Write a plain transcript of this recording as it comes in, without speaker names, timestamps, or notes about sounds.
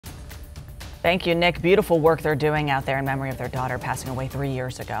Thank you, Nick. Beautiful work they're doing out there in memory of their daughter passing away 3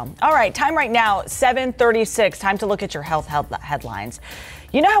 years ago. All right, time right now, 7:36. Time to look at your health headlines.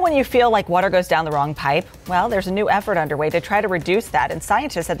 You know how when you feel like water goes down the wrong pipe? Well, there's a new effort underway to try to reduce that. And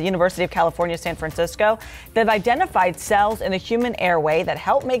scientists at the University of California, San Francisco, they've identified cells in the human airway that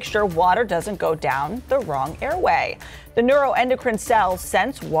help make sure water doesn't go down the wrong airway. The neuroendocrine cells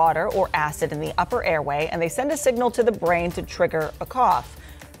sense water or acid in the upper airway, and they send a signal to the brain to trigger a cough.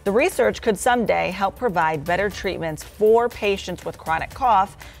 The research could someday help provide better treatments for patients with chronic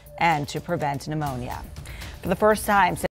cough and to prevent pneumonia. For the first time since